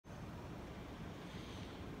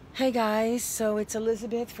Hey guys, so it's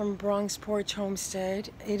Elizabeth from Bronx Porch Homestead.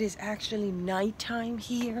 It is actually nighttime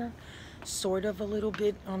here, sort of a little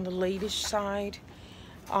bit on the latish side.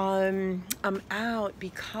 I'm out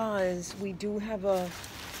because we do have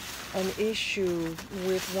an issue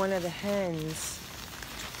with one of the hens.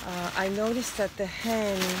 I noticed that the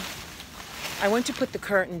hen, I went to put the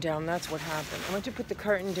curtain down, that's what happened. I went to put the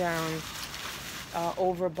curtain down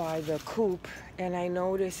over by the coop, and I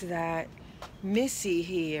noticed that Missy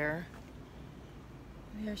here,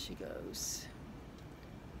 there she goes.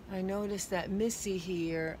 I noticed that Missy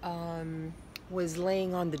here was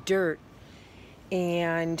laying on the dirt,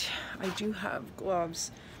 and I do have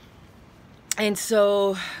gloves. And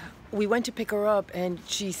so we went to pick her up, and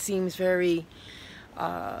she seems very,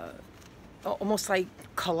 almost like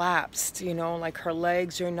collapsed, like her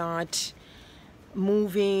legs are not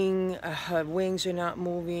moving, her wings are not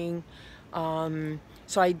moving.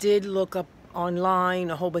 So I did look up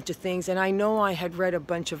online a whole bunch of things, and I know I had read a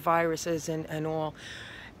bunch of viruses and all.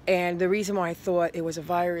 And the reason why I thought it was a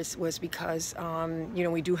virus was because,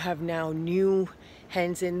 we do have now new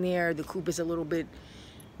hens in there. The coop is a little bit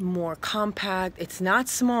more compact. It's not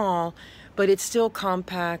small, but it's still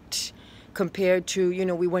compact compared to,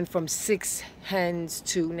 we went from 6 hens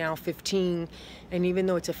to now 15. And even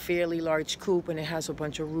though it's a fairly large coop and it has a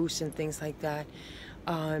bunch of roosts and things like that,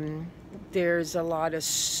 there's a lot of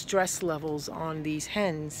stress levels on these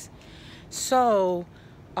hens. So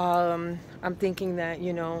I'm thinking that,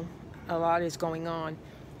 a lot is going on.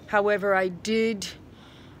 However, I did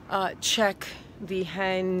check the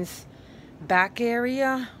hen's back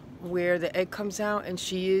area where the egg comes out, and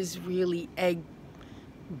she is really egg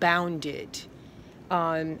bounded.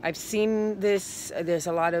 I've seen this. There's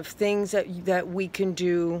a lot of things that we can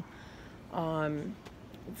do.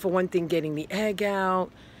 For one thing, getting the egg out,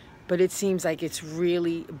 but it seems like it's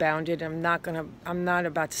really bounded. I'm not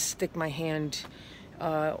about to stick my hand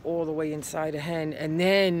all the way inside a hen and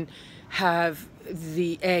then have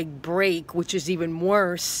the egg break, which is even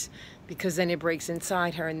worse because then it breaks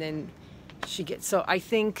inside her and then she gets. So I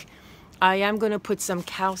think I am going to put some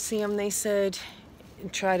calcium, they said,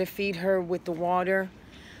 and try to feed her with the water.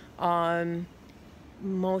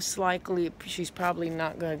 Most likely she's probably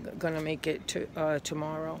not gonna make it to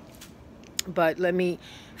tomorrow, but let me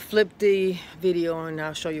flip the video and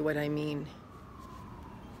I'll show you what I mean.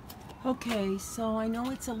 Okay, so I know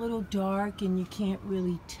it's a little dark and you can't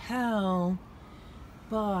really tell,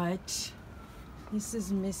 but this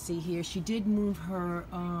is Missy here. She did move her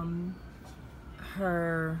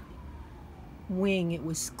her wing. It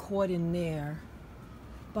was caught in there,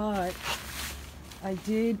 but I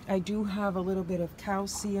do have a little bit of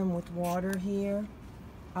calcium with water here.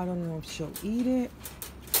 I don't know if she'll eat it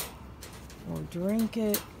or drink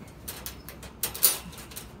it,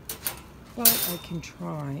 but I can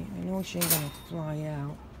try. I know she ain't gonna fly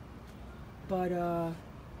out, but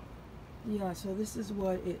yeah, so this is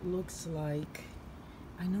what it looks like.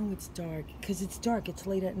 I know it's dark because it's dark, it's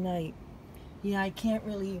late at night. Yeah, I can't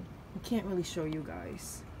really show you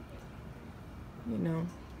guys,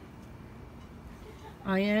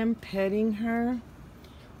 I am petting her,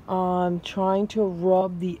 trying to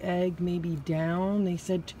rub the egg maybe down. They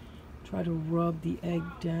said try to rub the egg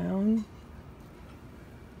down.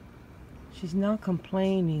 She's not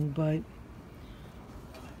complaining, but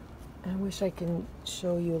I wish I can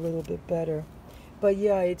show you a little bit better. But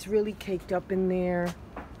yeah, it's really caked up in there.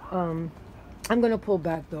 I'm gonna pull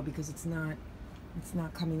back though because it's not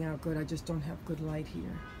coming out good. I just don't have good light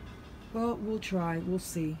here. But we'll try, we'll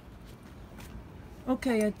see.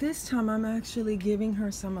 Okay, at this time I'm actually giving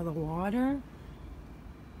her some of the water.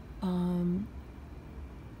 And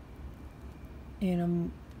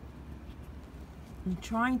I'm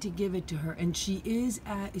trying to give it to her, and she is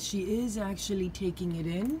actually taking it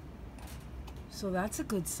in. So that's a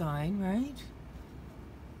good sign, right?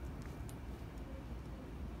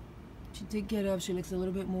 She did get up. She looks a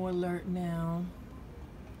little bit more alert now.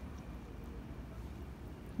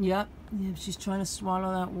 Yep, she's trying to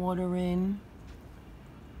swallow that water in.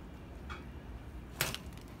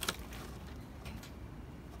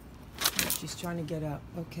 She's trying to get up.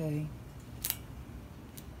 Okay.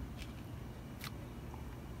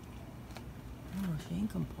 Oh, she ain't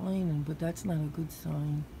complaining, but that's not a good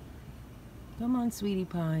sign. Come on, sweetie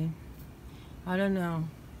pie. I don't know.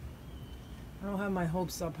 I don't have my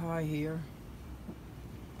hopes up high here.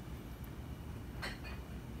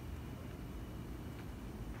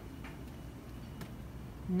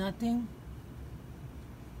 Nothing?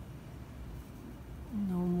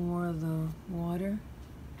 No more of the water?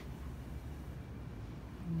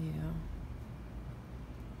 Yeah.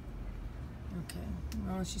 Okay,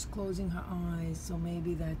 well, she's closing her eyes, so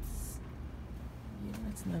maybe that's, yeah,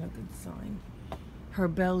 that's not a good sign. Her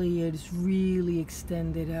belly is really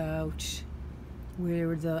extended out,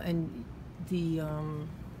 where the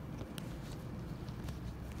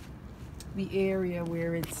area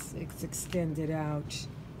where it's extended out,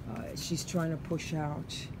 she's trying to push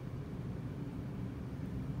out.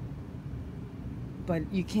 But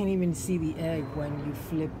you can't even see the egg when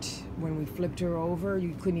we flipped her over,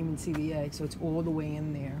 you couldn't even see the egg, so it's all the way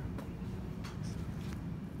in there.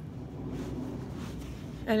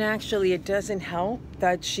 And actually it doesn't help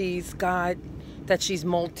that she's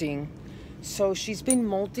molting. So she's been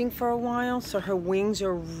molting for a while, so her wings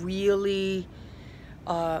are really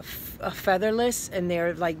featherless, and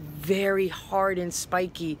they're like very hard and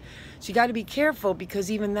spiky. So you got to be careful, because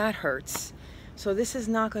even that hurts. So this is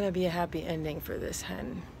not going to be a happy ending for this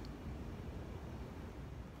hen.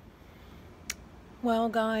 Well,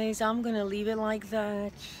 guys, I'm going to leave it like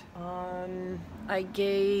that. I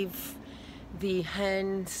gave the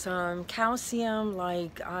hen some calcium,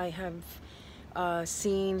 like I have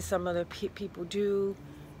seen some other people do.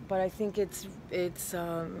 But I think it's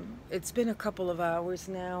been a couple of hours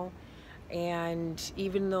now, and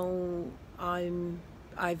even though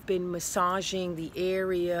I've been massaging the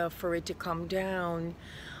area for it to come down,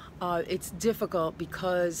 it's difficult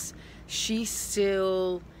because she's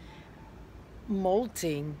still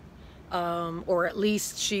molting, or at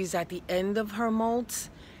least she's at the end of her molt.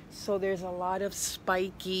 So there's a lot of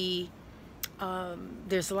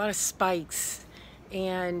there's a lot of spikes,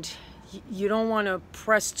 and you don't want to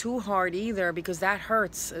press too hard either, because that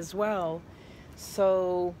hurts as well.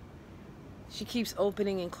 So she keeps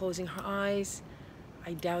opening and closing her eyes.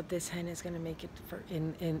 I doubt this hen is going to make it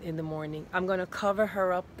in the morning. I'm going to cover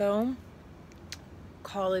her up though,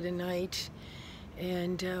 call it a night,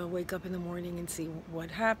 and wake up in the morning and see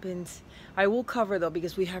what happens. I will cover though,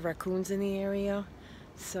 because we have raccoons in the area.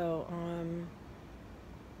 So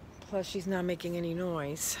plus she's not making any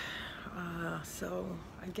noise. So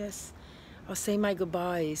I guess I'll say my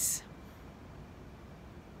goodbyes.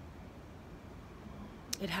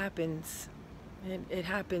 It happens. It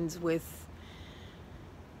happens with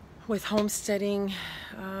homesteading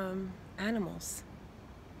animals.